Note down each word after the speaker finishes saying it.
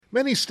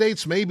Many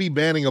states may be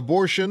banning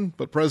abortion,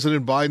 but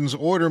President Biden's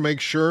order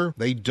makes sure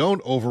they don't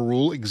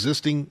overrule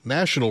existing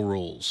national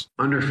rules.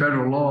 Under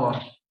federal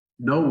law,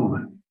 no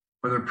woman,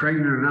 whether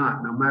pregnant or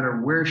not, no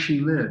matter where she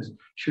lives,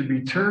 should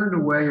be turned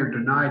away or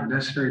denied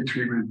necessary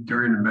treatment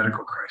during a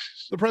medical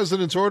crisis. The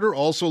president's order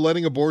also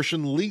letting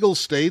abortion legal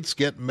states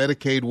get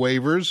Medicaid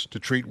waivers to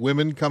treat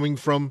women coming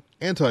from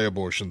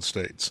anti-abortion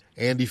states.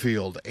 Andy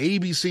Field,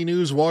 ABC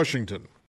News, Washington.